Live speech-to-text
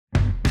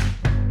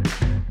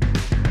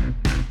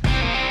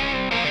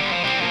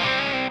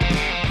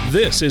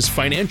This is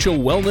Financial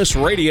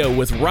Wellness Radio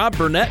with Rob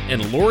Burnett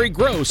and Lori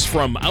Gross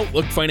from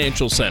Outlook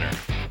Financial Center.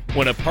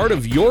 When a part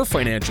of your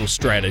financial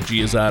strategy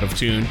is out of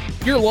tune,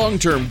 your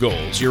long-term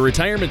goals, your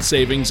retirement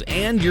savings,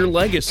 and your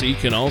legacy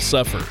can all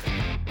suffer.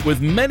 With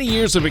many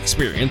years of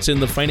experience in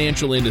the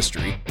financial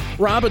industry,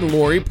 Rob and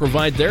Lori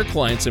provide their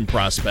clients and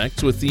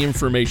prospects with the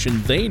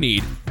information they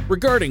need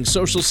regarding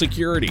Social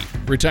Security,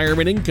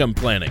 retirement income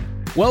planning,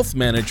 wealth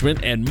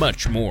management, and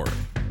much more.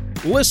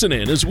 Listen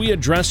in as we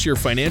address your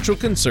financial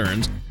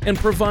concerns and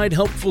provide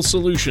helpful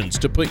solutions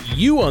to put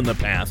you on the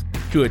path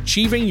to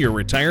achieving your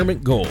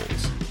retirement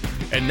goals.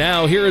 And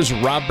now here is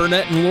Rob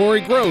Burnett and Lori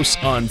Gross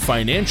on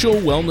Financial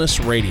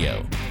Wellness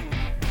Radio.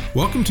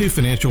 Welcome to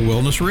Financial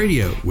Wellness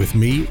Radio with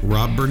me,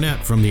 Rob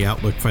Burnett from the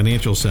Outlook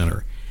Financial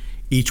Center.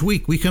 Each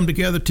week we come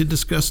together to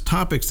discuss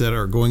topics that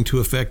are going to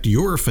affect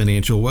your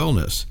financial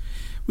wellness.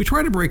 We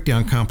try to break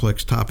down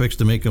complex topics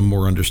to make them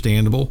more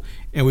understandable,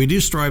 and we do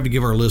strive to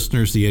give our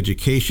listeners the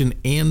education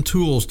and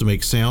tools to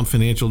make sound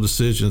financial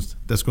decisions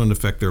that's going to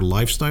affect their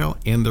lifestyle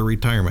and their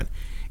retirement.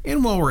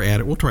 And while we're at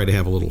it, we'll try to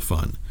have a little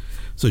fun.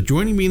 So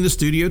joining me in the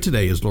studio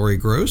today is Lori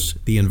Gross,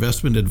 the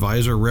investment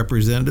advisor,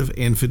 representative,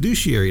 and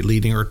fiduciary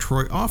leading our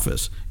Troy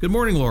office. Good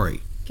morning,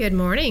 Lori. Good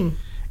morning.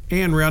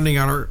 And rounding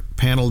out our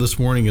panel this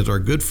morning is our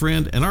good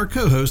friend and our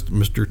co-host,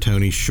 Mr.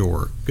 Tony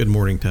Shore. Good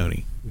morning,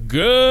 Tony.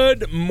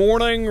 Good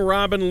morning,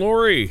 Rob and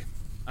Lori.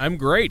 I'm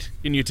great.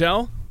 Can you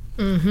tell?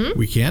 Mm-hmm.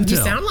 We can tell.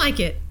 You sound like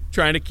it.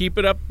 Trying to keep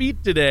it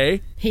upbeat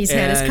today. He's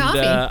had his coffee.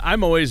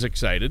 I'm always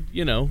excited.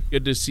 You know,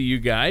 good to see you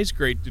guys.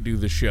 Great to do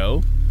the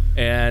show.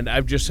 And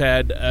I've just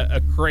had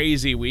a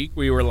crazy week.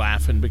 We were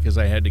laughing because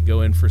I had to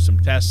go in for some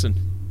tests. And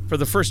for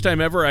the first time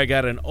ever, I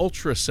got an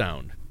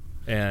ultrasound.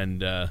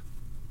 And,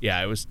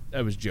 I was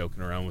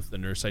joking around with the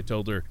nurse. I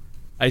told her,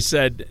 I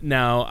said,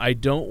 now, I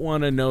don't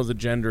want to know the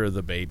gender of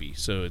the baby,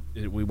 so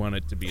we want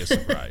it to be a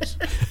surprise.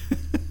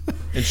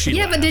 And she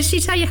laughed. But did she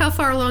tell you how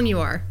far along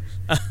you are?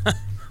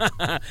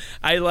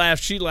 I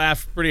laughed. She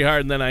laughed pretty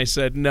hard, and then I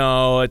said,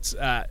 no,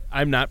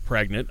 I'm not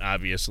pregnant,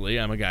 obviously.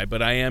 I'm a guy,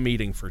 but I am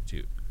eating for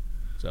two.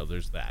 So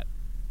there's that.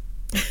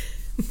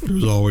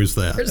 There's always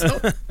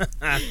that.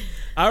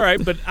 All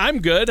right, but I'm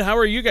good. How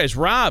are you guys?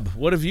 Rob,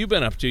 what have you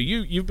been up to?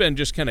 You've been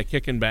just kind of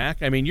kicking back.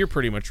 I mean, you're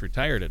pretty much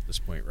retired at this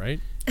point, right?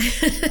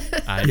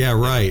 Yeah,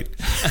 right.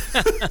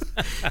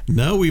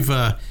 No, we've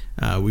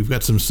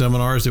got some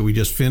seminars that we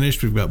just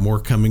finished. We've got more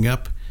coming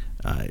up.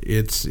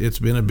 It's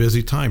been a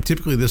busy time.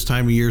 Typically, this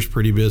time of year is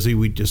pretty busy.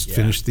 We just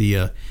finished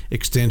the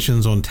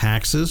extensions on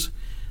taxes,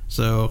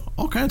 so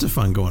all kinds of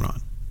fun going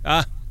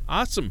on.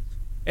 Awesome.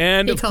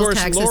 And of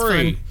course,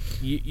 Lori,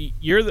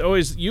 you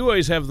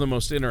always have the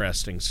most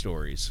interesting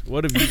stories.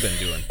 What have you been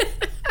doing?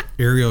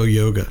 Aerial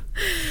yoga.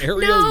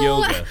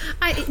 Yoga.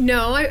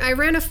 I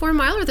ran a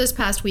 4-miler this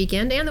past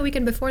weekend and the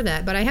weekend before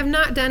that, but I have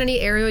not done any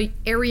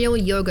aerial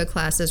yoga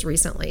classes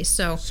recently.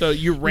 So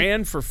you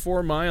ran for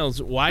 4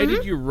 miles. Why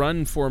did you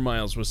run 4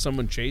 miles? Was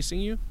someone chasing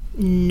you?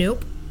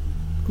 Nope.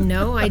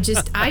 No,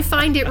 I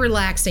find it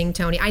relaxing,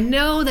 Tony. I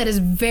know that is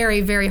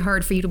very, very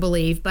hard for you to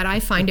believe, but I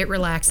find it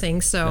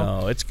relaxing.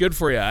 So no, it's good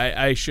for you.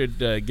 I should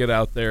get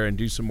out there and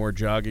do some more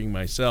jogging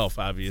myself,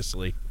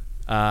 obviously.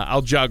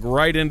 I'll jog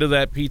right into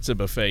that pizza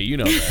buffet. You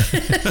know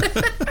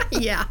that.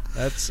 Yeah.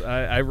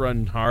 I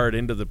run hard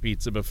into the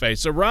pizza buffet.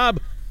 So, Rob,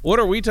 what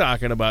are we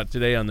talking about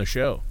today on the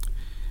show?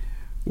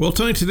 Well,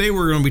 Tony, today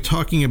we're going to be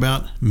talking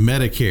about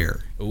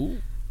Medicare. Ooh.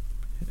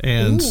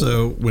 And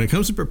so when it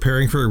comes to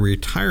preparing for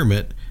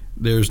retirement,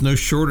 there's no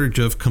shortage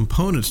of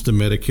components to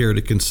Medicare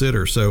to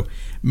consider. So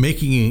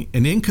making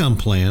an income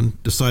plan,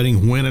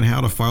 deciding when and how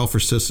to file for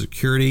Social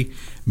Security,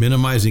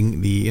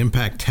 minimizing the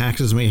impact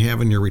taxes may have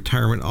on your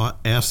retirement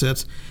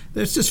assets,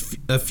 that's just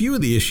a few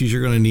of the issues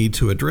you're going to need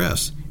to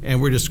address.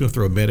 And we're just going to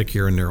throw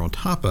Medicare in there on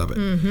top of it.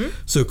 Mm-hmm.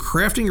 So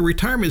crafting a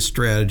retirement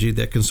strategy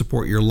that can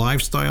support your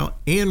lifestyle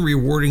and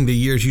rewarding the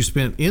years you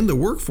spent in the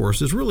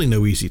workforce is really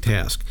no easy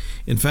task.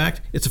 In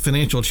fact, it's a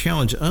financial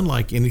challenge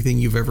unlike anything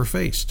you've ever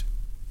faced.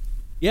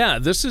 Yeah,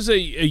 this is a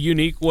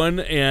unique one,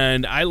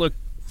 and I look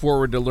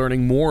forward to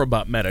learning more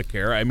about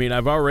Medicare. I mean,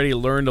 I've already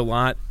learned a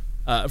lot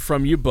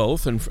from you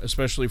both, and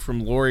especially from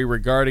Lori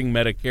regarding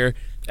Medicare.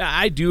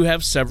 I do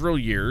have several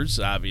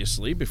years,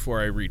 obviously, before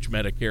I reach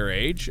Medicare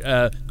age,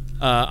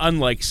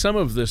 unlike some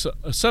of us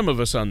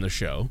on the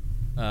show,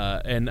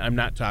 and I'm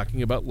not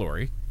talking about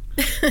Lori.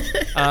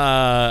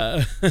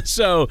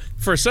 So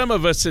for some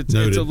of us, it's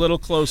a little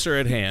closer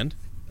at hand.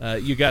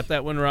 You got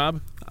that one, Rob?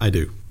 I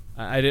do.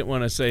 I didn't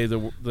want to say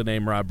the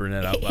name Rob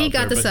Burnett out loud. He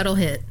got the subtle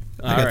hint.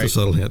 I got the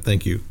subtle hint.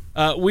 Thank you.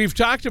 We've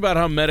talked about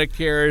how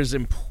Medicare is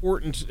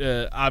important,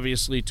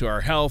 obviously, to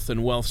our health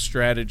and wealth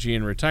strategy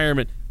and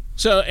retirement.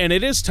 And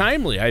it is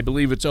timely. I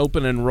believe it's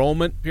open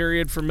enrollment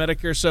period for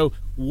Medicare. So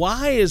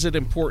why is it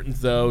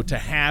important, though, to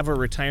have a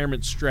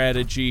retirement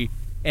strategy,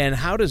 and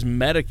how does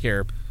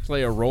Medicare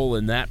play a role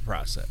in that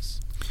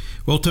process?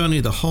 Well, Tony,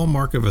 the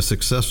hallmark of a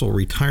successful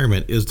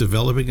retirement is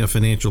developing a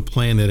financial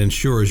plan that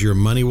ensures your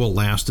money will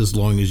last as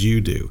long as you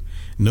do.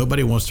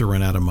 Nobody wants to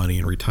run out of money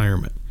in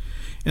retirement.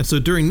 And so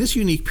during this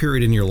unique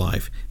period in your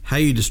life, how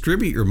you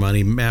distribute your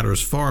money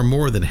matters far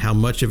more than how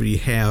much of it you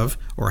have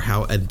or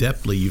how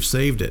adeptly you've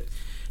saved it.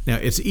 Now,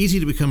 it's easy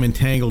to become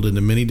entangled into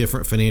many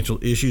different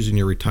financial issues in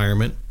your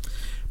retirement,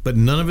 but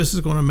none of this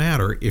is going to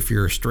matter if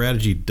your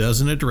strategy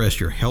doesn't address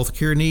your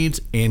healthcare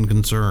needs and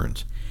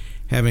concerns.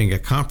 Having a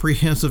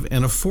comprehensive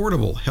and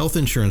affordable health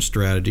insurance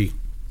strategy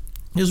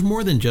is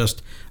more than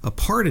just a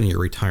part in your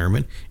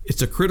retirement.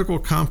 It's a critical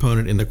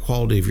component in the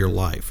quality of your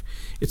life.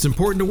 It's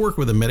important to work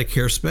with a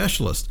Medicare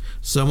specialist,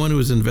 someone who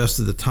has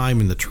invested the time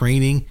in the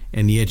training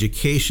and the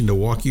education to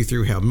walk you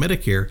through how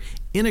Medicare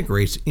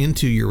integrates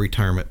into your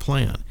retirement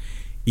plan.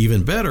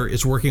 Even better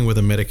is working with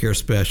a Medicare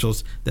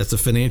specialist that's a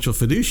financial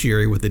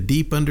fiduciary with a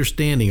deep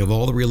understanding of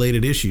all the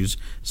related issues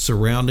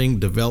surrounding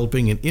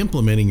developing and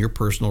implementing your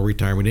personal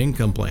retirement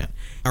income plan.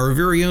 Our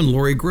very own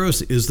Lori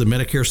Gross is the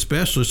Medicare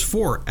specialist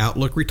for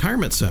Outlook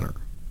Retirement Center.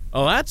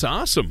 Oh, that's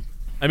awesome.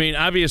 I mean,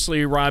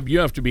 obviously, Rob, you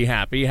have to be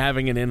happy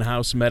having an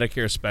in-house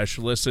Medicare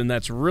specialist, and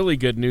that's really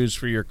good news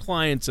for your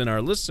clients and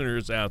our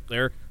listeners out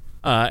there.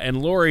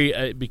 And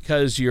Lori,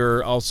 because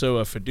you're also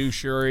a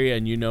fiduciary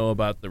and you know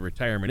about the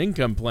retirement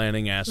income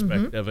planning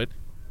aspect of it,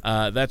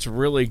 that's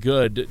really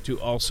good to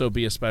also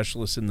be a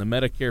specialist in the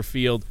Medicare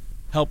field,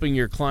 helping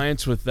your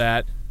clients with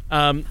that.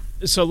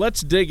 So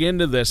let's dig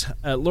into this.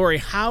 Lori,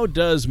 how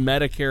does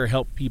Medicare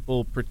help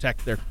people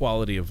protect their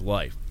quality of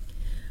life?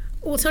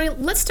 Well, Tony,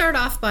 let's start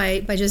off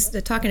by just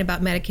talking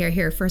about Medicare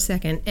here for a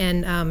second.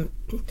 And,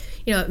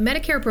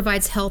 Medicare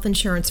provides health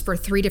insurance for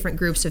 3 different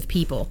groups of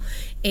people.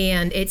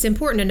 And it's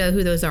important to know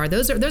who those are.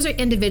 Those are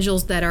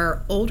individuals that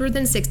are older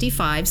than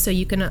 65, so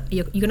you can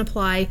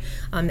apply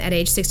at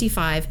age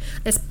 65.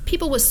 That's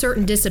people with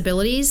certain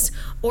disabilities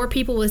or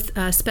people with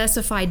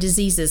specified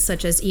diseases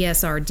such as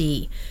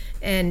ESRD.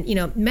 And,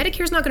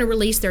 Medicare is not going to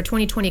release their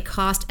 2020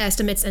 cost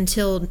estimates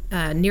until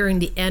nearing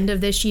the end of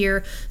this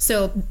year.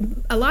 So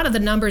a lot of the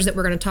numbers that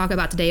we're going to talk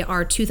about today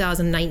are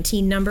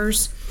 2019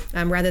 numbers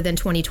rather than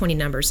 2020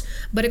 numbers.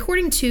 But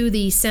according to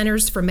the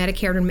Centers for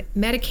Medicare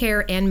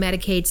and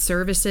Medicaid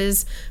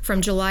Services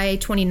from July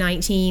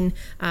 2019,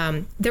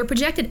 their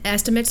projected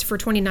estimates for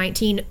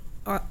 2019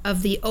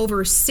 of the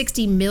over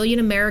 60 million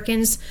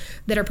Americans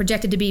that are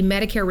projected to be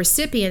Medicare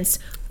recipients,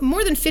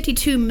 more than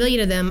 52 million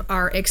of them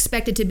are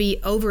expected to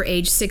be over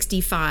age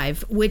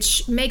 65,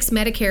 which makes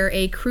Medicare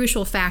a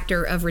crucial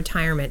factor of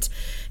retirement.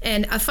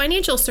 And a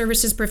financial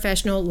services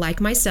professional like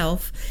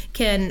myself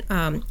can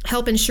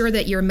help ensure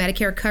that your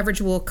Medicare coverage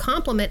will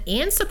complement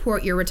and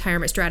support your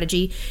retirement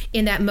strategy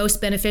in that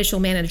most beneficial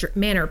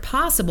manner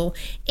possible.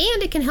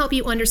 And it can help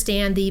you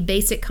understand the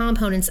basic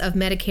components of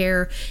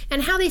Medicare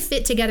and how they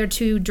fit together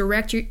to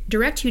direct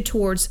you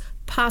towards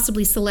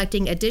possibly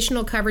selecting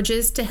additional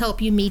coverages to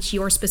help you meet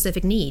your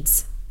specific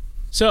needs.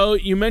 So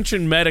you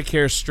mentioned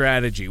Medicare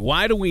strategy.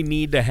 Why do we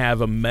need to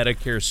have a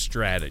Medicare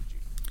strategy?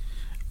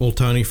 Well,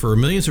 Tony, for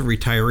millions of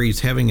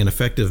retirees, having an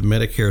effective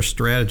Medicare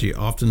strategy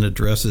often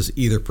addresses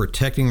either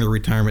protecting their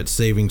retirement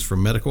savings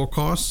from medical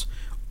costs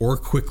or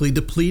quickly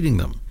depleting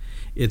them.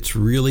 It's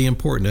really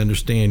important to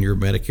understand your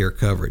Medicare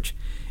coverage.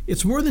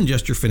 It's more than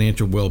just your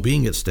financial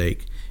well-being at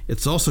stake.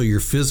 It's also your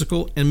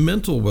physical and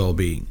mental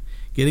well-being.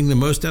 Getting the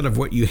most out of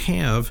what you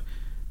have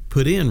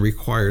put in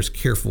requires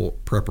careful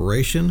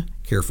preparation,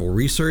 careful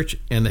research,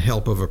 and the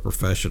help of a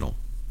professional.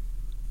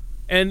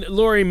 And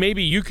Lori,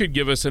 maybe you could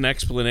give us an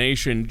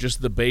explanation,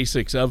 just the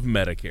basics of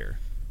Medicare.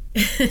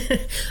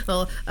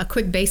 Well, a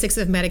quick basics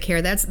of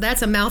Medicare.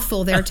 That's a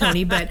mouthful there,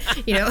 Tony. But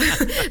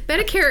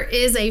Medicare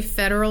is a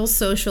federal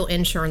social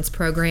insurance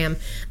program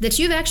that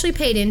you've actually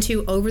paid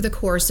into over the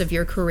course of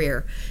your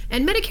career.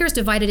 And Medicare is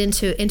divided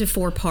into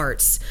 4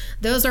 parts.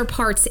 Those are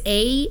parts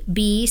A,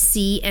 B,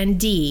 C, and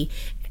D.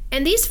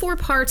 And these 4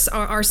 parts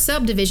are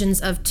subdivisions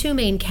of 2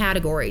 main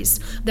categories,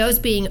 those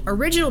being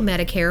original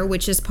Medicare,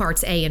 which is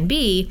parts A and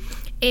B,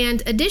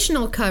 and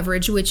additional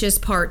coverage, which is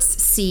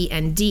parts C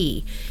and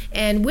D.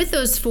 And with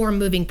those 4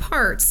 moving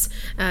parts,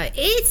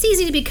 it's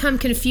easy to become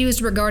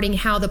confused regarding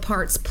how the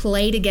parts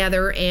play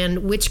together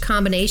and which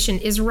combination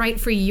is right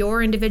for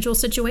your individual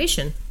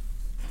situation.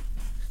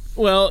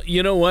 Well,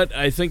 you know what?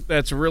 I think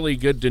that's really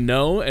good to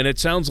know, and it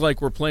sounds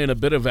like we're playing a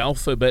bit of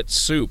alphabet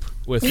soup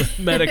with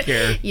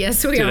Medicare.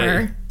 Yes, we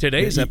are.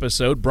 Today's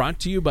episode brought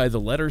to you by the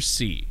letter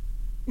C,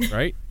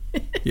 right?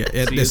 Yeah,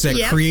 it's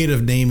that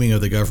creative naming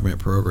of the government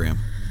program.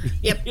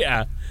 Yep.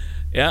 Yeah,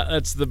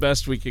 that's the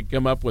best we could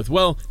come up with.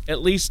 Well,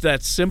 at least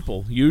that's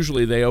simple.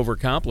 Usually they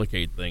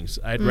overcomplicate things.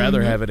 I'd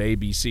rather have it A,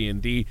 B, C,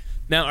 and D.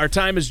 Now, our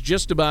time is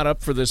just about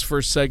up for this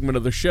first segment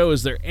of the show.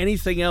 Is there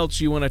anything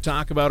else you want to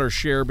talk about or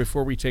share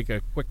before we take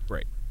a quick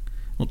break?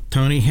 Well,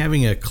 Tony,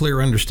 having a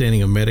clear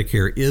understanding of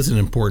Medicare is an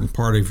important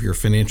part of your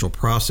financial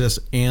process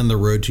and the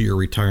road to your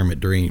retirement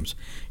dreams.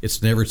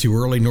 It's never too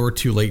early nor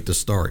too late to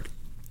start.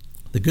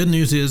 The good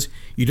news is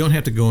you don't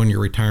have to go on your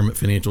retirement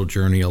financial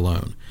journey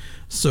alone.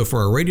 So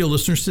for our radio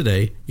listeners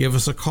today, give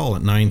us a call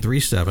at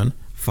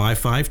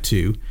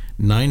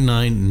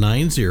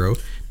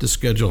 937-552-9990 to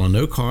schedule a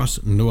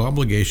no-cost,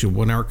 no-obligation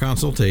 1-hour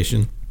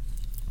consultation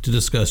to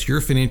discuss your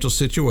financial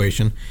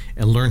situation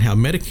and learn how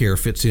Medicare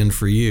fits in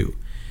for you.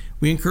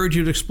 We encourage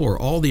you to explore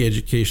all the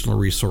educational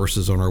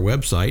resources on our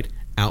website,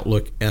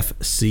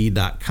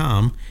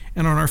 outlookfc.com,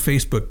 and on our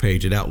Facebook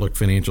page at Outlook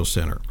Financial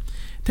Center.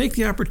 Take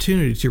the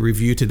opportunity to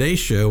review today's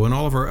show and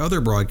all of our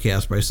other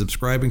broadcasts by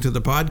subscribing to the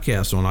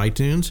podcast on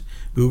iTunes,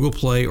 Google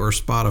Play, or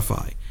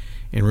Spotify.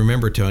 And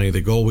remember, Tony,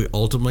 the goal we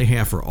ultimately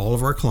have for all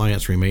of our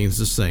clients remains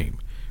the same: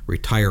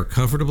 retire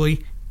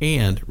comfortably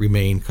and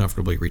remain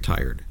comfortably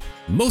retired.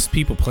 Most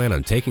people plan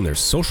on taking their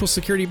Social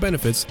Security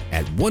benefits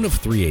at one of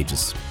three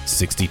ages: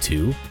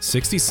 62,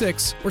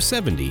 66, or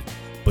 70.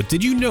 But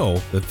did you know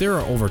that there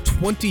are over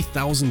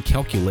 20,000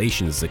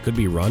 calculations that could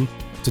be run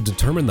to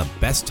determine the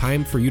best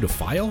time for you to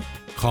file?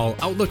 Call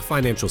Outlook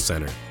Financial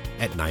Center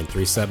at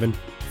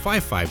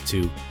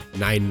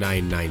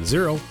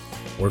 937-552-9990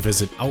 or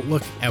visit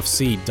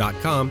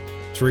outlookfc.com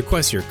to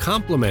request your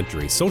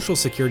complimentary Social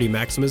Security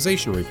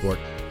Maximization Report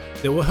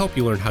that will help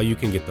you learn how you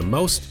can get the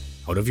most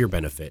out of your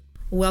benefit.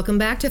 Welcome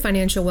back to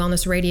Financial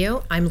Wellness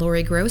Radio. I'm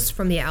Lori Gross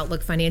from the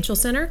Outlook Financial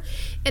Center.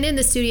 And in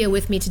the studio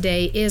with me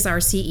today is our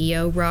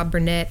CEO, Rob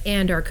Burnett,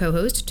 and our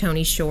co-host,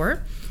 Tony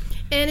Shore.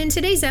 And in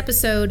today's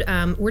episode,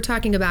 we're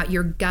talking about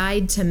your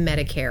guide to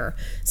Medicare.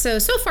 So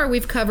far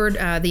we've covered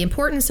the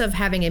importance of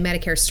having a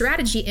Medicare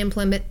strategy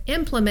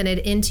implemented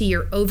into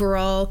your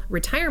overall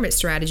retirement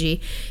strategy.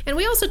 And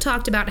we also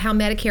talked about how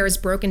Medicare is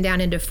broken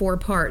down into 4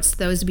 parts,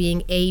 those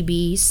being A,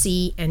 B,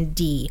 C, and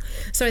D.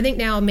 So I think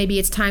now maybe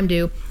it's time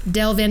to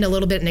delve in a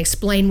little bit and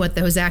explain what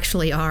those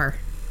actually are.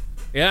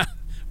 Yeah,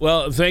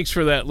 well, thanks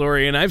for that,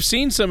 Lori. And I've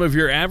seen some of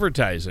your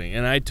advertising,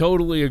 and I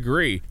totally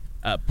agree.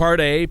 Part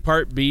A,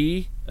 Part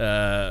B,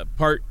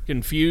 part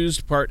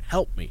confused, part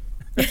help me.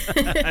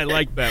 I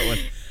like that one.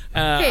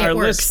 Hey, it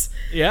works.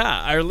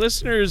 Our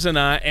listeners and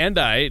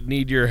I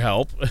need your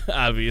help,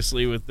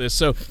 obviously, with this.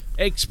 So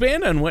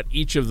expand on what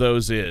each of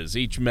those is,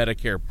 each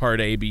Medicare Part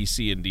A, B,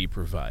 C, and D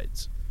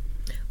provides.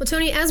 Well,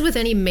 Tony, as with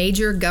any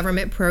major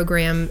government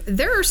program,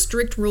 there are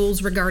strict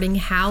rules regarding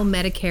how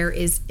Medicare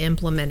is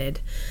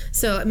implemented.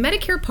 So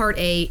Medicare Part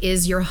A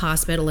is your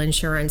hospital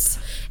insurance,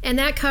 and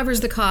that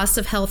covers the costs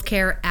of health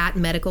care at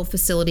medical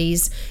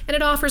facilities, and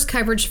it offers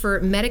coverage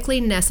for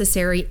medically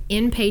necessary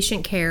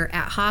inpatient care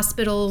at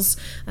hospitals,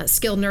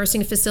 skilled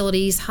nursing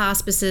facilities,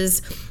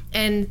 hospices,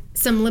 and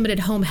some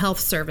limited home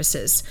health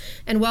services.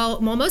 And while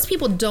most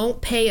people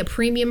don't pay a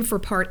premium for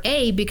Part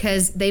A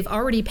because they've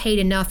already paid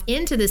enough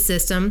into the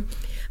system,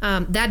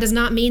 that does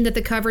not mean that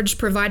the coverage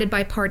provided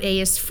by Part A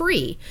is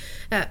free.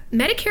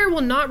 Medicare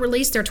will not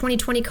release their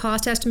 2020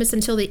 cost estimates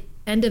until the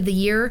end of the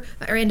year,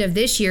 or end of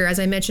this year, as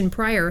I mentioned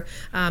prior.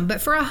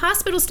 But for a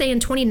hospital stay in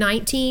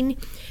 2019,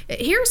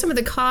 here are some of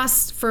the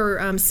costs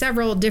for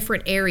several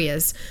different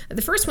areas.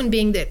 The first one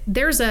being that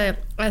there's a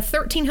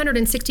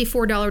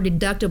 $1,364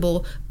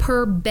 deductible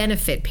per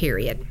benefit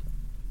period.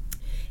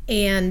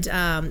 And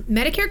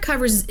Medicare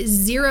covers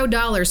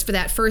 $0 for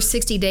that first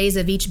 60 days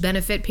of each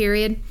benefit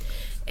period.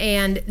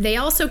 And they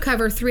also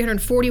cover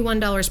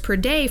 $341 per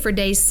day for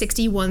days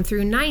 61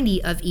 through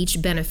 90 of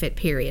each benefit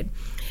period.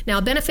 Now,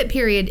 a benefit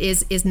period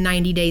is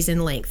 90 days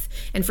in length.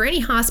 And for any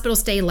hospital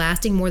stay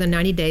lasting more than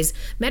 90 days,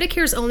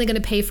 Medicare is only going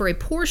to pay for a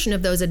portion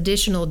of those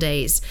additional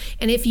days.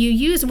 And if you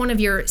use one of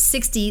your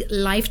 60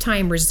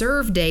 lifetime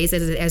reserve days,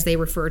 as they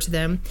refer to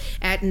them,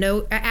 at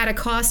a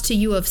cost to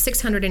you of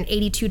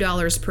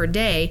 $682 per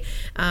day,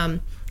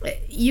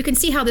 you can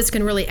see how this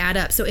can really add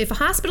up. So if a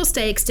hospital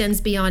stay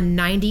extends beyond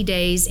 90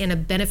 days in a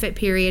benefit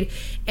period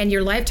and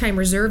your lifetime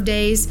reserve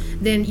days,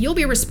 then you'll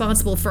be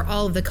responsible for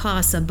all of the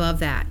costs above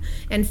that.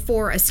 And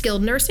for a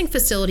skilled nursing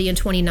facility in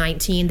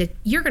 2019, that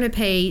you're going to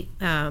pay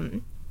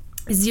 $0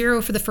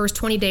 for the first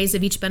 20 days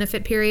of each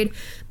benefit period,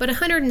 but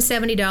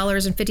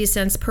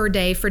 $170.50 per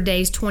day for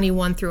days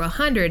 21 through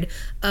 100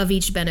 of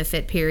each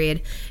benefit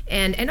period,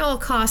 and all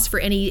costs for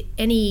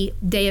any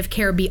day of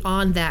care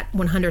beyond that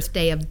 100th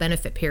day of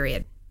benefit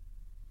period.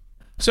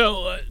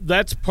 So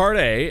that's Part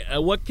A.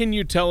 What can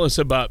you tell us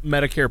about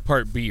Medicare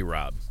Part B,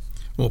 Rob?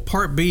 Well,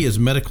 Part B is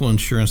medical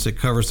insurance that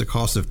covers the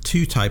cost of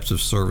 2 types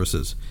of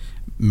services: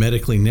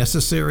 medically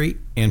necessary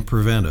and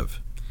preventive.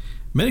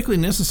 Medically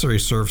necessary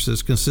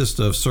services consist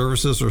of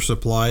services or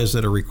supplies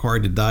that are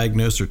required to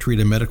diagnose or treat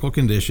a medical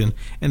condition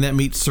and that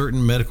meet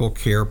certain medical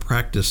care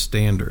practice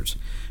standards.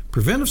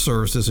 Preventive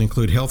services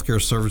include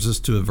healthcare services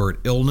to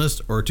avert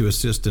illness or to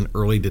assist in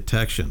early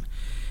detection.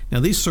 Now,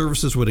 these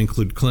services would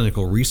include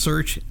clinical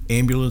research,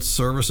 ambulance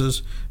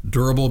services,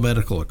 durable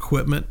medical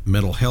equipment,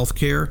 mental health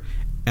care,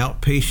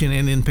 outpatient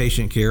and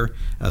inpatient care,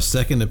 a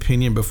second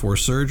opinion before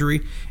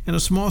surgery, and a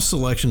small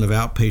selection of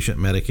outpatient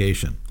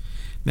medication.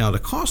 Now, the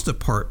cost of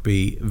Part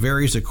B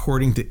varies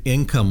according to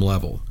income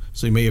level.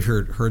 So you may have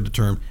heard the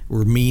term,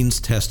 we're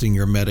means testing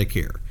your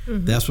Medicare.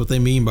 Mm-hmm. That's what they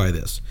mean by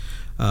this.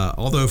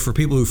 Although for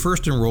people who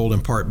first enrolled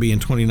in Part B in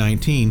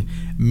 2019,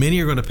 many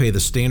are going to pay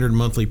the standard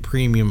monthly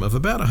premium of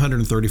about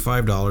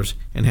 $135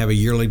 and have a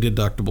yearly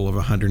deductible of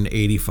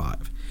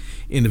 $185.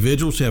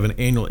 Individuals who have an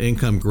annual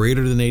income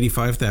greater than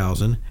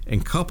 $85,000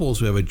 and couples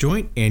who have a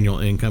joint annual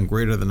income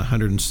greater than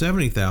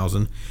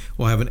 $170,000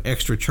 will have an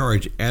extra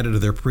charge added to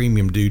their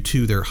premium due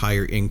to their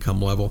higher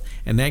income level,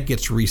 and that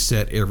gets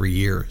reset every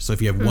year. So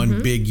if you have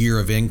one big year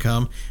of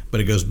income, but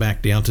it goes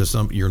back down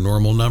to your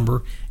normal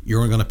number, you're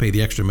only going to pay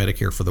the extra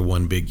Medicare for the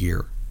one big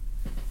year.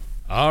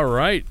 All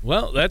right.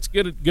 Well, that's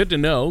good to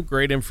know.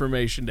 Great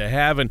information to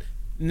have. And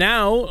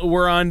now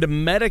we're on to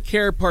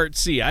Medicare Part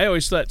C. I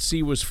always thought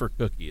C was for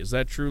cookie. Is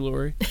that true,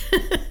 Lori?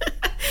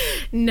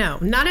 No,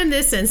 not in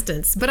this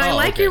instance, but I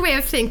like your way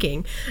of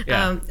thinking.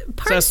 Yeah.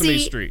 Part Sesame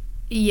C, Street.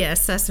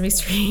 Yes, Sesame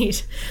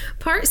Street.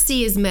 Part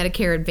C is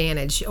Medicare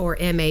Advantage, or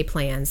MA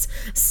plans.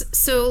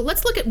 So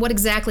let's look at what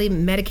exactly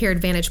Medicare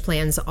Advantage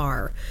plans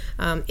are.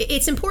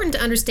 It's important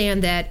to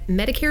understand that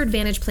Medicare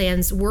Advantage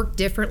plans work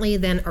differently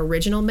than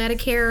original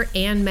Medicare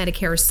and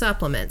Medicare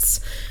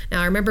supplements.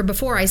 Now, remember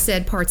before I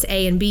said Parts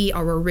A and B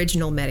are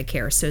original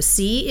Medicare. So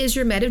C is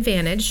your Med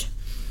Advantage.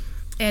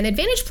 And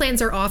Advantage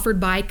plans are offered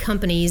by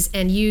companies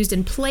and used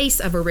in place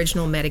of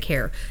original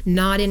Medicare,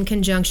 not in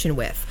conjunction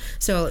with.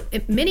 So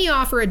many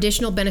offer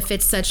additional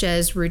benefits such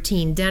as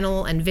routine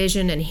dental and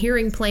vision and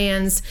hearing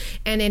plans,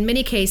 and in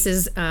many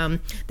cases,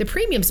 the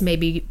premiums may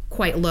be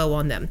quite low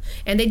on them.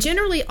 And they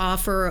generally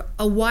offer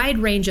a wide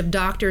range of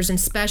doctors and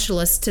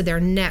specialists to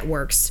their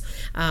networks,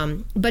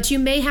 but you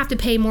may have to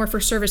pay more for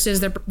services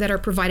that are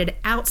provided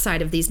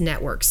outside of these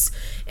networks.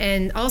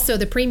 And also,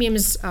 the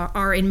premiums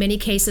are in many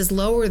cases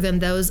lower than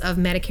those of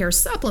Medicare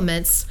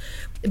supplements,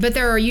 but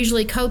there are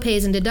usually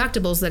copays and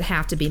deductibles that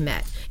have to be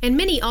met. And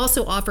many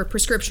also offer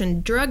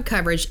prescription drug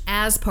coverage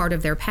as part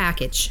of their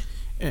package.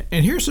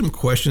 And here's some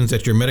questions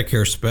that your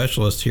Medicare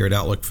specialist here at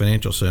Outlook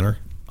Financial Center,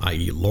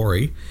 i.e.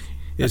 Lori,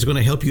 is going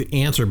to help you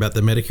answer about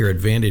the Medicare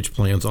Advantage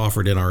plans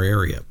offered in our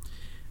area.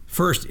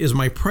 First, is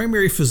my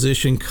primary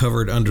physician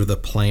covered under the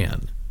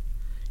plan?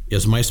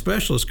 Is my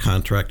specialist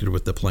contracted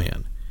with the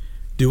plan?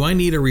 Do I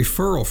need a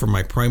referral from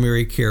my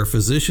primary care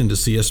physician to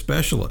see a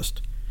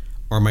specialist?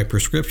 Are my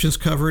prescriptions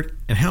covered,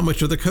 and how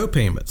much are the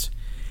copayments?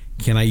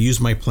 Can I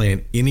use my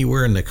plan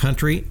anywhere in the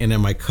country, and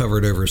am I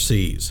covered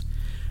overseas?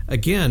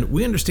 Again,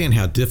 we understand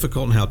how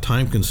difficult and how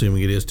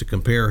time-consuming it is to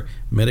compare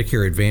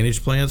Medicare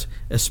Advantage plans,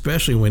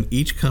 especially when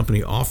each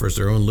company offers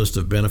their own list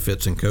of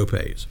benefits and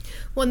copays.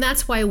 Well, and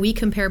that's why we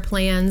compare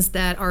plans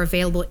that are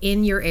available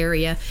in your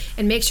area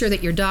and make sure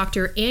that your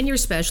doctor and your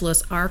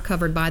specialist are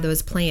covered by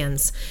those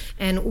plans.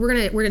 And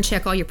we're gonna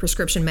check all your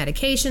prescription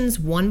medications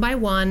one by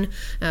one,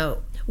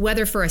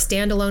 whether for a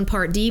standalone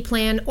Part D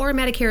plan or a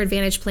Medicare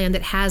Advantage plan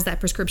that has that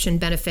prescription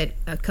benefit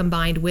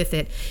combined with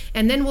it.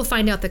 And then we'll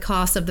find out the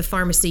cost of the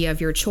pharmacy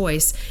of your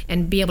choice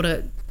and be able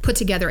to put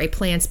together a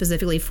plan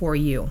specifically for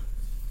you.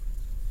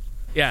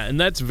 Yeah, and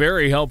that's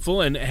very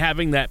helpful, and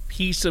having that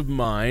peace of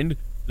mind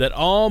that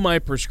all my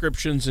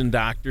prescriptions and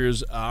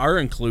doctors are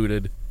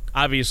included,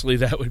 obviously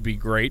that would be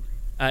great.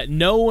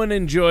 No one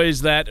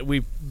enjoys that.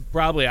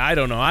 I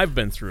don't know, I've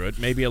been through it.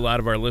 Maybe a lot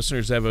of our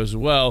listeners have as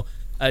well.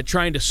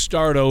 Trying to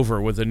start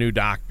over with a new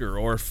doctor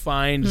or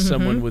find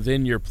someone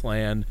within your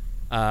plan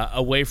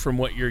away from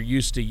what you're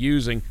used to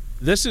using.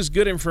 This is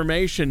good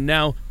information.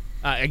 Now,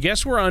 I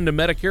guess we're on to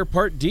Medicare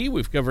Part D.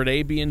 We've covered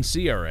A, B, and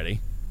C already.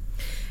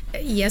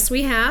 Yes,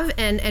 we have.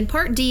 And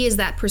Part D is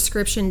that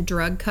prescription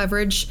drug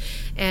coverage,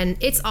 and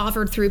it's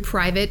offered through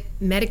private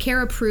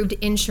Medicare-approved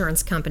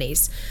insurance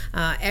companies.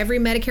 Every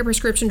Medicare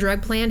prescription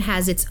drug plan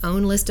has its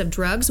own list of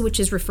drugs, which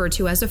is referred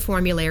to as a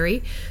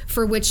formulary,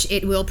 for which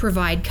it will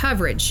provide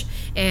coverage.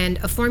 And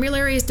a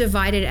formulary is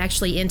divided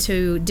actually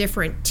into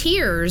different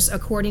tiers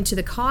according to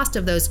the cost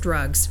of those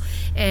drugs.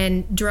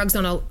 And drugs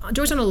on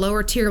a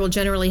lower tier will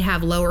generally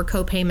have lower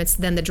copayments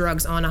than the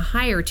drugs on a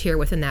higher tier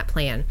within that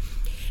plan.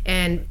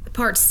 And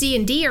Parts C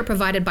and D are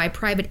provided by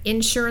private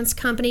insurance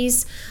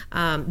companies.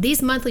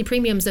 These monthly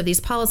premiums of these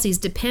policies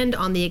depend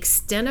on the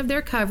extent of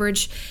their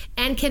coverage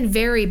and can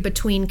vary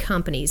between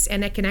companies,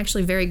 and it can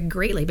actually vary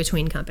greatly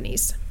between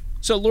companies.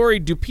 So, Lori,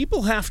 do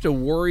people have to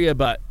worry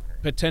about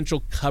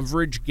potential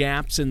coverage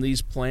gaps in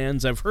these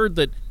plans? I've heard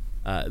that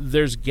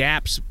there's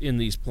gaps in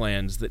these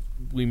plans that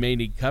we may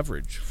need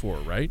coverage for,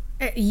 right?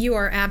 You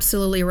are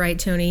absolutely right,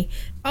 Tony.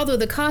 Although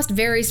the cost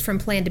varies from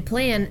plan to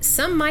plan,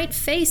 some might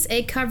face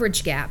a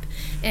coverage gap.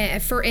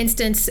 For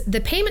instance, the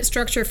payment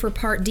structure for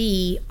Part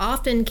D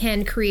often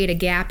can create a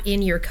gap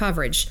in your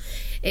coverage.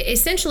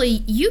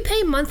 Essentially, you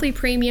pay monthly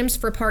premiums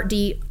for Part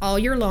D all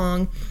year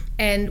long,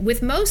 and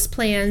with most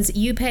plans,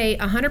 you pay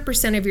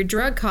 100% of your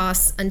drug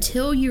costs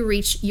until you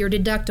reach your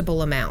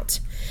deductible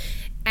amount.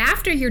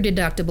 After your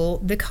deductible,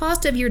 the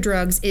cost of your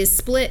drugs is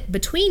split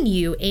between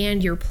you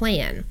and your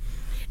plan.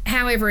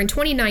 However, in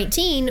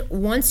 2019,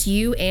 once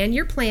you and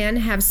your plan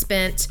have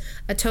spent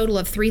a total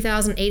of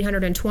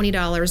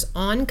 $3,820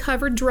 on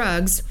covered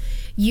drugs,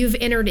 you've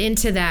entered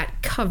into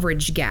that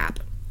coverage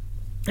gap.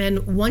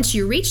 And once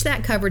you reach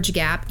that coverage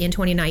gap in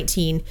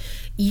 2019,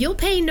 you'll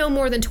pay no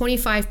more than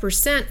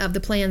 25% of the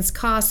plan's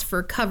cost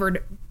for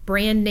covered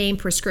brand name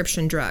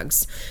prescription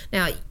drugs.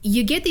 Now,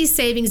 you get these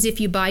savings if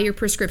you buy your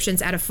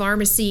prescriptions at a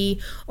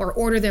pharmacy or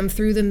order them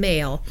through the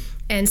mail.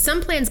 And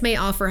some plans may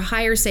offer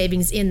higher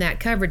savings in that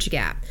coverage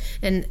gap.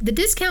 And the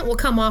discount will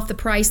come off the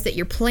price that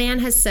your plan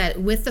has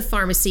set with the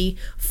pharmacy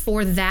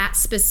for that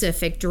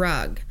specific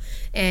drug.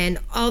 And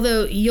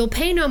although you'll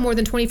pay no more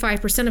than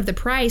 25% of the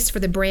price for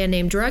the brand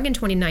name drug in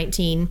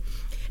 2019,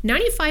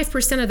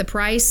 95% of the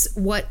price,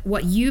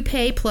 what you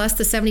pay plus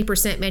the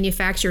 70%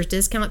 manufacturer's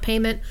discount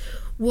payment,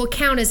 will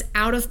count as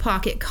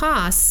out-of-pocket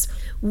costs,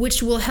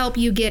 which will help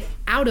you get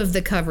out of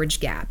the coverage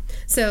gap.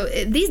 So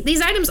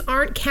these items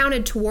aren't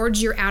counted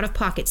towards your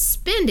out-of-pocket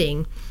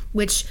spending,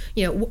 which,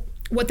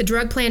 what the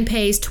drug plan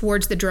pays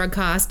towards the drug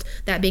cost,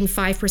 that being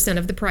 5%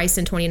 of the price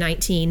in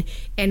 2019,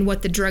 and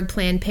what the drug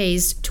plan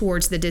pays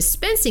towards the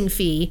dispensing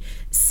fee,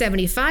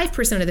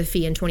 75% of the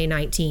fee in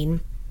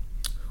 2019.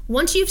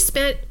 Once you've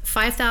spent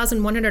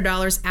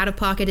 $5,100 out of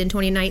pocket in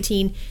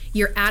 2019,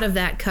 you're out of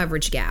that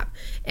coverage gap.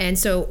 And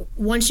so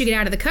once you get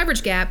out of the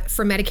coverage gap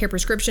for Medicare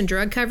prescription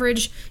drug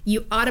coverage,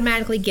 you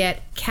automatically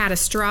get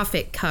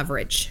catastrophic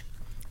coverage.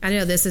 I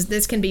know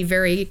this can be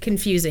very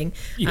confusing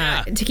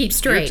to keep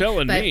straight. You're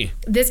telling me.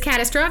 This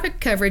catastrophic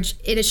coverage,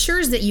 it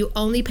assures that you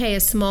only pay a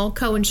small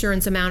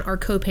coinsurance amount or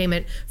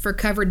copayment for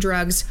covered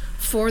drugs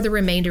for the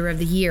remainder of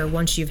the year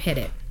once you've hit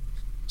it.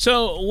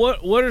 So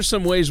what are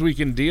some ways we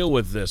can deal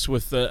with this,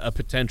 with a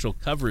potential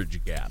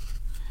coverage gap?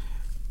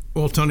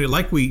 Well, Tony,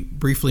 like we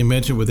briefly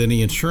mentioned with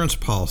any insurance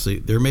policy,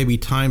 there may be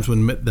times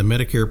when the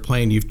Medicare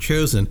plan you've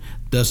chosen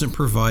doesn't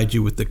provide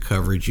you with the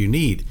coverage you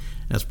need.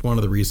 That's one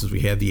of the reasons we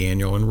have the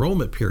annual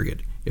enrollment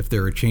period. If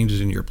there are changes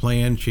in your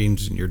plan,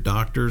 changes in your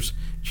doctors,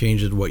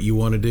 changes in what you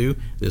want to do,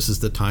 this is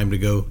the time to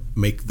go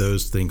make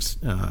those things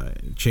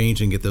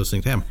change and get those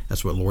things happen.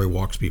 That's what Lori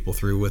walks people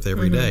through with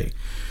every day.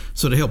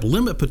 So to help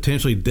limit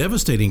potentially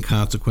devastating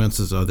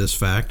consequences of this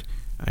fact,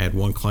 I had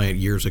one client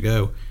years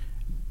ago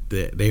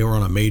that they were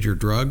on a major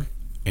drug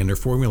and their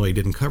formulary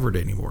didn't cover it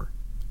anymore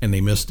and they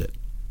missed it.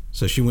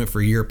 So she went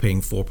for a year paying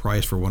full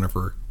price for one of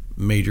her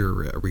major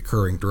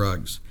recurring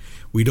drugs.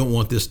 We don't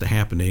want this to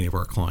happen to any of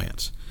our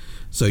clients.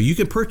 So you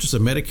can purchase a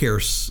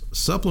Medicare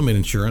supplement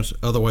insurance,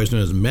 otherwise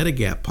known as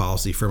Medigap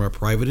policy, from a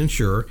private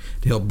insurer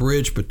to help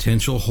bridge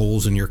potential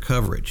holes in your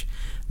coverage.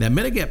 Now,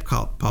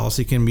 Medigap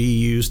policy can be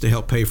used to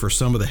help pay for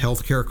some of the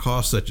health care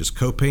costs such as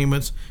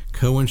copayments,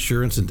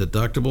 coinsurance, and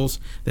deductibles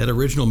that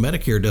original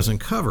Medicare doesn't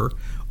cover,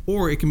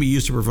 or it can be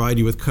used to provide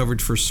you with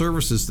coverage for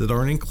services that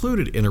aren't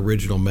included in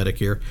original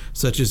Medicare,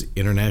 such as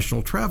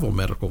international travel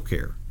medical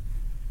care.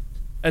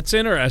 That's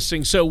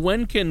interesting. So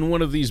when can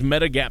one of these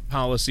Medigap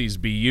policies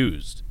be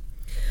used?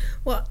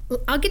 Well,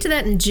 I'll get to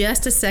that in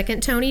just a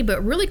second, Tony,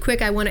 but really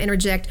quick, I want to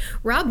interject.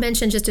 Rob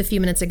mentioned just a few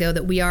minutes ago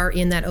that we are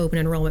in that open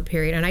enrollment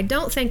period, and I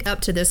don't think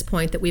up to this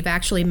point that we've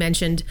actually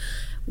mentioned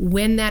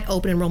when that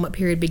open enrollment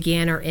period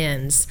began or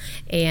ends.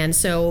 And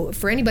so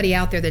for anybody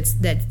out there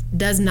that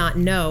does not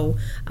know,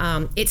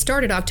 it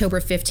started October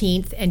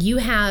 15th, and you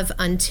have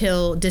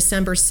until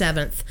December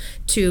 7th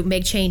to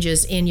make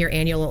changes in your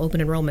annual open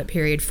enrollment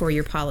period for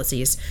your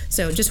policies.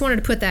 So just wanted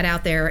to put that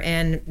out there,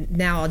 and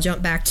now I'll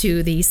jump back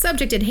to the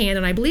subject at hand.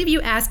 And I believe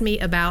you asked me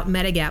about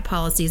Medigap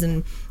policies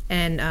and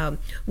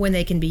when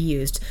they can be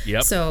used.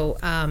 Yep. So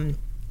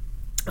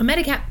a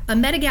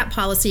Medigap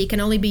policy can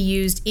only be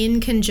used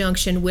in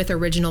conjunction with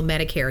original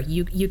Medicare.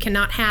 You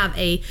cannot have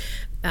a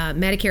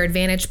Medicare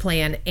Advantage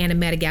plan and a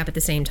Medigap at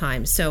the same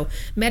time. So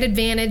Med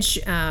Advantage,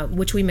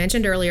 which we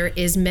mentioned earlier,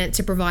 is meant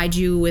to provide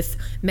you with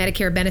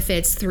Medicare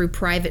benefits through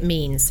private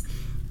means.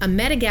 A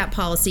Medigap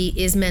policy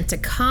is meant to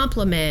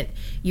complement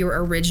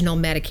your original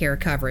Medicare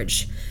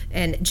coverage.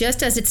 And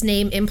just as its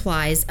name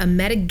implies, a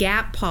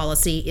Medigap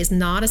policy is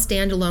not a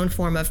standalone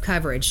form of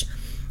coverage.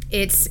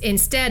 It's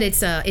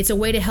a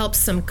way to help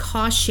some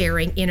cost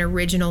sharing in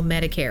original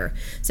Medicare.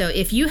 So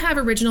if you have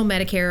original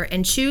Medicare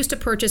and choose to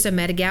purchase a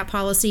Medigap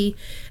policy,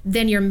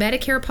 then your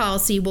Medicare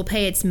policy will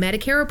pay its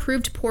Medicare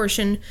approved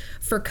portion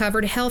for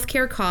covered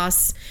healthcare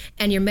costs,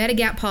 and your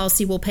Medigap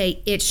policy will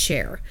pay its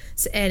share.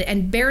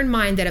 And bear in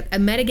mind that a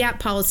Medigap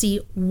policy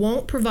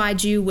won't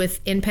provide you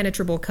with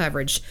impenetrable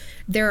coverage.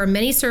 There are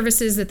many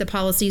services that the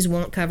policies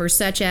won't cover,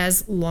 such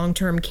as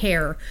long-term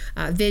care,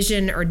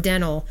 vision or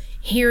dental,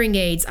 hearing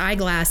aids,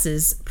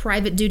 eyeglasses,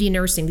 private duty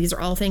nursing. These are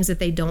all things that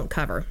they don't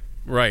cover.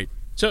 Right.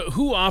 So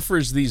who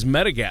offers these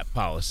Medigap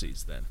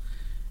policies then?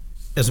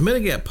 As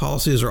Medigap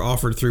policies are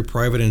offered through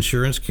private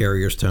insurance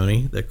carriers,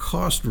 Tony, the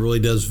cost really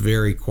does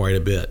vary quite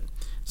a bit.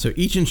 So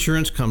each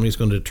insurance company is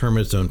going to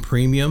determine its own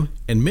premium,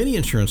 and many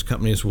insurance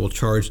companies will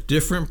charge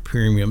different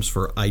premiums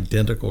for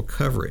identical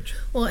coverage.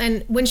 Well,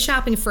 and when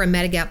shopping for a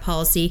Medigap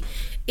policy,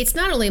 it's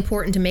not only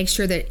important to make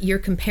sure that you're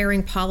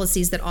comparing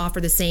policies that offer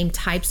the same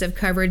types of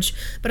coverage,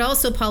 but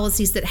also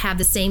policies that have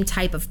the same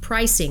type of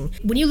pricing.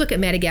 When you look at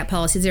Medigap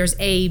policies, there's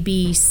A,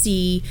 B,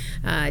 C,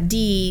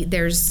 D,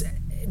 there's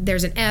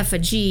an F, a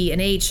G, an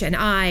H, an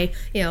I.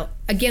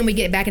 Again, we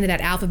get back into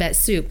that alphabet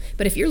soup.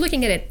 But if you're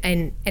looking at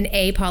an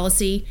A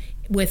policy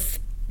with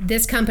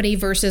this company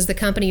versus the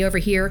company over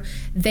here,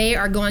 they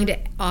are going to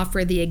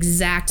offer the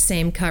exact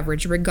same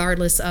coverage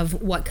regardless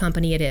of what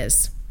company it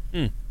is.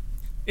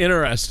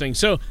 Interesting.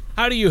 So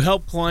how do you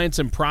help clients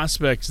and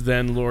prospects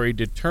then, Lori,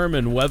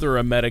 determine whether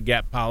a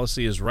Medigap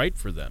policy is right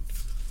for them?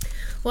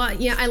 Well,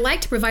 yeah, I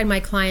like to provide my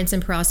clients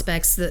and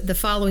prospects the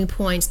following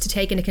points to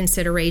take into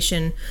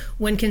consideration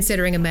when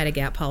considering a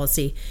Medigap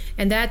policy.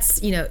 And that's,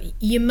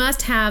 you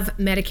must have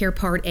Medicare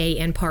Part A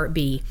and Part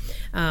B.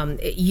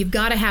 You've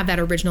got to have that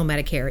original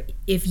Medicare.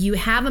 If you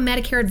have a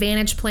Medicare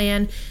Advantage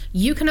plan,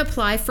 you can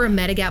apply for a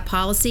Medigap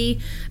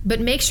policy, but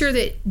make sure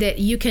that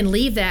you can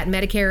leave that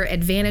Medicare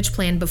Advantage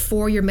plan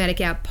before your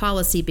Medigap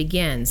policy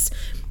begins.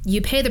 You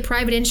pay the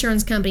private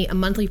insurance company a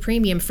monthly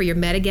premium for your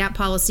Medigap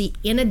policy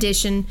in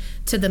addition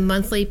to the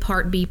monthly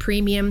Part B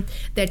premium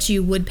that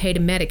you would pay to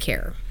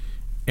Medicare.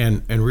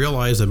 And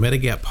realize a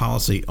Medigap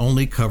policy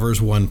only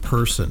covers one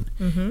person.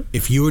 Mm-hmm.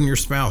 If you and your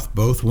spouse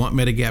both want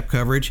Medigap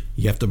coverage,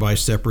 you have to buy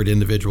separate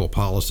individual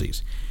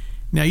policies.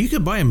 Now, you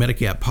can buy a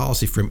Medigap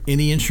policy from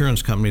any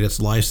insurance company that's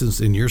licensed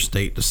in your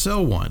state to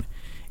sell one.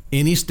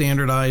 Any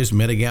standardized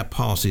Medigap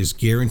policy is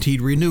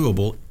guaranteed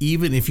renewable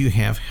even if you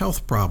have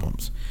health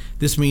problems.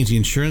 This means the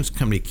insurance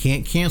company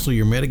can't cancel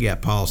your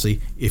Medigap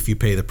policy if you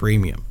pay the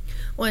premium.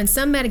 Well, and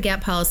some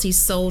Medigap policies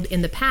sold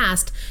in the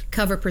past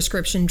cover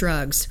prescription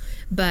drugs,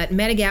 but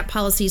Medigap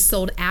policies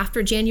sold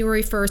after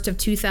January 1st of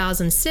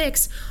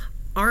 2006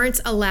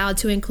 aren't allowed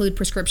to include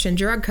prescription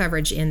drug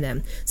coverage in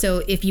them.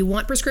 So if you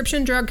want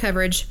prescription drug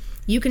coverage,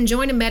 you can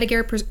join a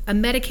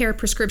Medicare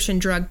prescription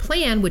drug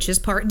plan, which is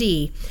Part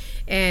D.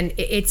 And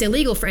it's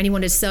illegal for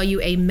anyone to sell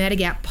you a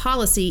Medigap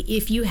policy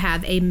if you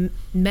have a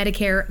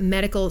Medicare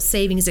medical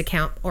savings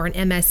account or an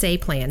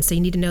MSA plan. So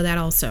you need to know that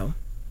also.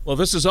 Well,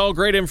 this is all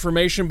great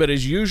information, but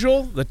as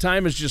usual, the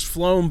time has just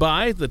flown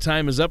by. The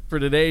time is up for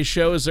today's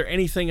show. Is there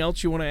anything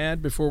else you want to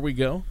add before we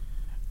go?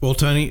 Well,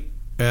 Tony,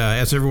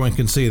 as everyone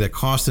can see, the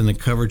cost and the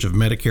coverage of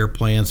Medicare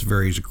plans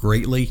varies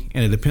greatly,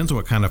 and it depends on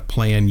what kind of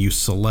plan you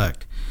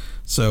select.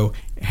 So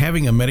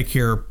having a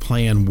Medicare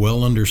plan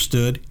well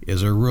understood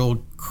is a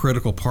real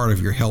critical part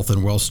of your health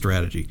and wealth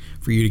strategy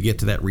for you to get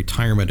to that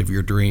retirement of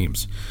your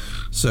dreams.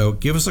 So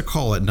give us a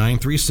call at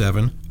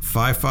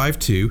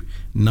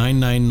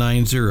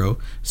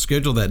 937-552-9990.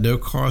 Schedule that no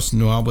cost,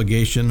 no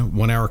obligation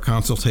 1-hour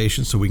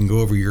consultation so we can go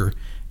over your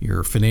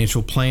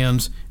financial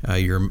plans,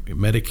 your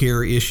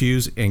Medicare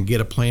issues, and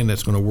get a plan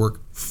that's going to work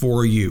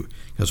for you.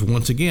 Because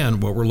once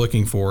again, what we're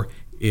looking for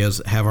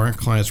is have our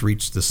clients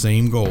reach the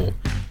same goal: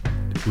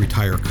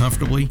 retire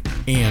comfortably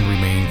and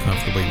remain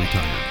comfortably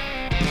retired.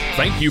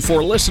 Thank you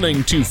for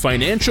listening to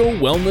Financial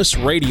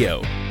Wellness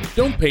Radio.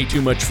 Don't pay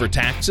too much for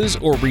taxes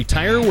or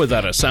retire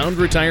without a sound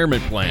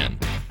retirement plan.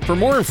 For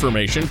more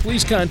information,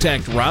 please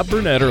contact Rob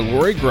Burnett or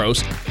Lori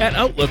Gross at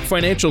Outlook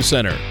Financial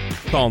Center.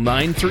 Call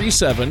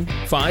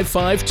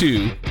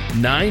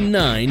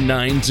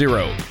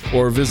 937-552-9990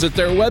 or visit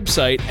their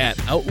website at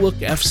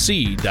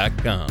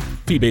outlookfc.com.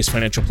 Fee-based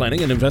financial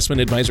planning and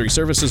investment advisory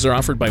services are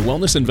offered by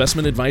Wellness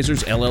Investment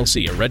Advisors,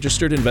 LLC, a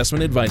registered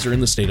investment advisor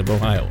in the state of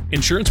Ohio.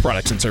 Insurance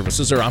products and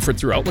services are offered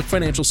through Outlook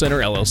Financial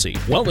Center, LLC.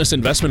 Wellness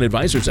Investment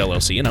Advisors,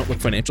 LLC, and Outlook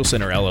Financial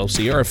Center,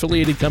 LLC are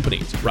affiliated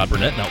companies. Rob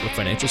Burnett and Outlook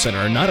Financial Center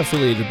are not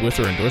affiliated with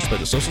or endorsed by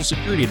the Social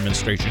Security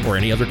Administration or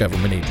any other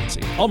government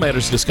agency. All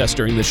matters discussed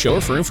during this show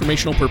are for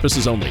informational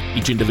purposes only.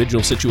 Each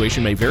individual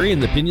situation may vary,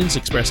 and the opinions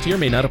expressed here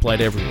may not apply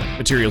to everyone.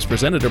 Materials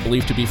presented are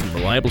believed to be from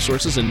reliable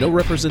sources, and no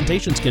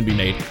representations can be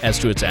made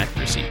as to its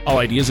accuracy. All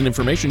ideas and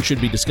information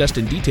should be discussed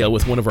in detail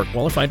with one of our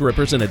qualified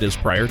representatives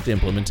prior to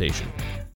implementation.